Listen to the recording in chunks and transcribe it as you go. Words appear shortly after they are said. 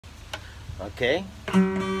Okay?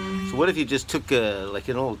 So what if you just took like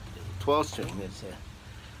an old 12 string? It's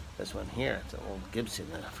this one here. It's an old Gibson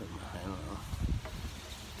from, I don't know,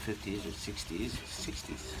 50s or 60s,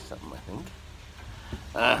 something I think.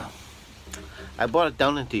 I bought it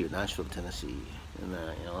down into Nashville, Tennessee, and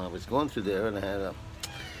you know, I was going through there, and I had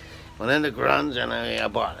went in the grunge, and I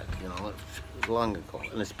bought it. You know, it was long ago,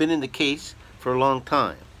 and it's been in the case for a long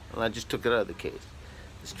time, and I just took it out of the case.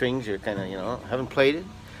 The strings are kind of, you know, I haven't played it,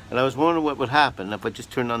 and I was wondering what would happen if I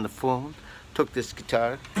just turned on the phone, took this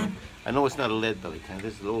guitar. I know it's not a lead belly kind.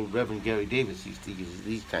 This is the old Reverend Gary Davis used to use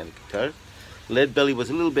these kind of guitars. Lead belly was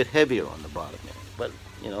a little bit heavier on the bottom end, but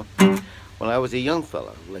you know, when I was a young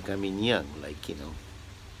fella, like I mean young, like you know,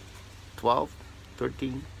 12,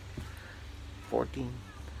 13, 14,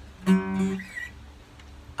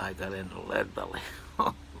 I got into lead belly.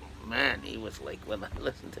 Oh man, he was like, when I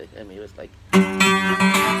listened to him, he was like. 19,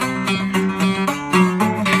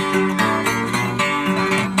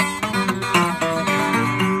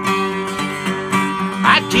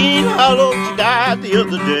 how old she died the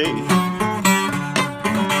other day.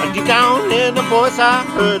 Deep down in the voice I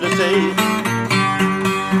heard her say,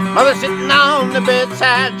 Mother sitting on the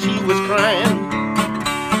bedside, she was crying.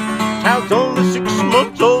 Child's only 6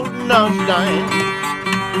 months old and now she's dying.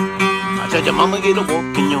 I said, your mama get a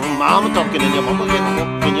walk and your mama talking, and your mama get a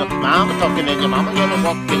walk and your mama talking, and your mama get a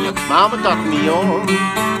walk and your mama talking me on.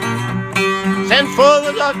 Sent for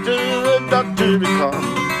the doctor to come.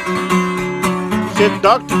 Said,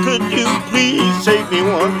 doctor, could you please save me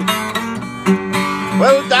one?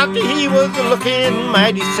 Well, doctor, he was looking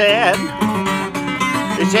mighty sad.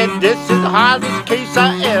 He said, this is the hardest case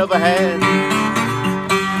I ever had.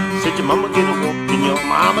 Said, your mama get a walk and your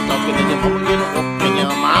mama talking, and your mama get a walk and your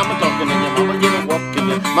mama talking, and your mama get a walk and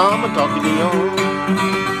your mama talking to you.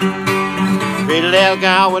 Pretty little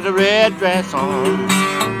gal with a red dress on.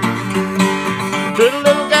 Pretty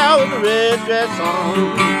little gal with a red dress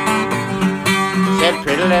on. Said,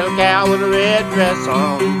 pretty little gal with a red dress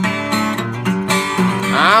on.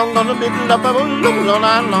 I'm gonna be love all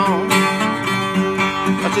night long.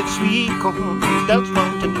 I said, sweet corn, dance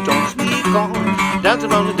around Demi John, sweet corn, dance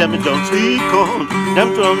around Demi John, sweet corn,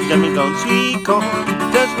 dance around Demi John, sweet corn,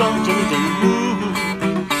 dance around Demi John.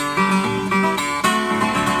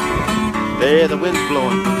 There the wind's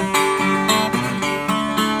blowing.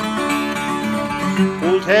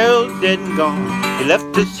 Old hell's dead and gone. He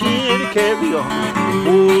left us here to carry on.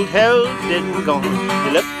 Old hell's dead and gone.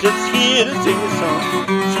 He left us here to sing a song.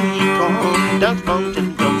 Sweet corn, dance around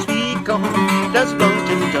Demi John, sweet corn, dance around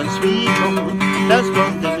Demi John, sweet corn, dance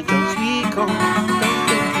around Demi John, sweet corn.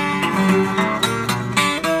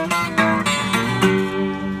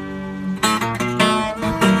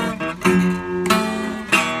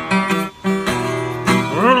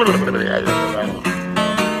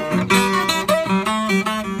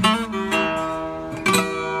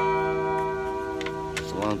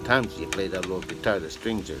 It's a long time since you played that little guitar. The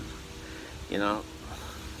strings are, you know.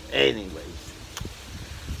 Anyways,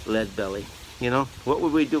 lead belly. You know, what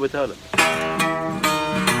would we do without him?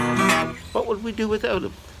 What would we do without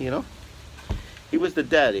him? You know, he was the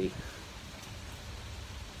daddy.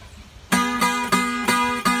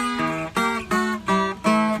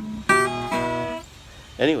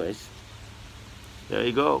 Anyways, there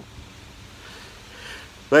you go.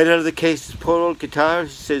 Right out of the case, this poor old guitar. He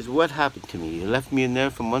says, what happened to me? You left me in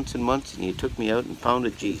there for months and months, and you took me out and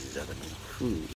pounded Jesus out of me. Ooh.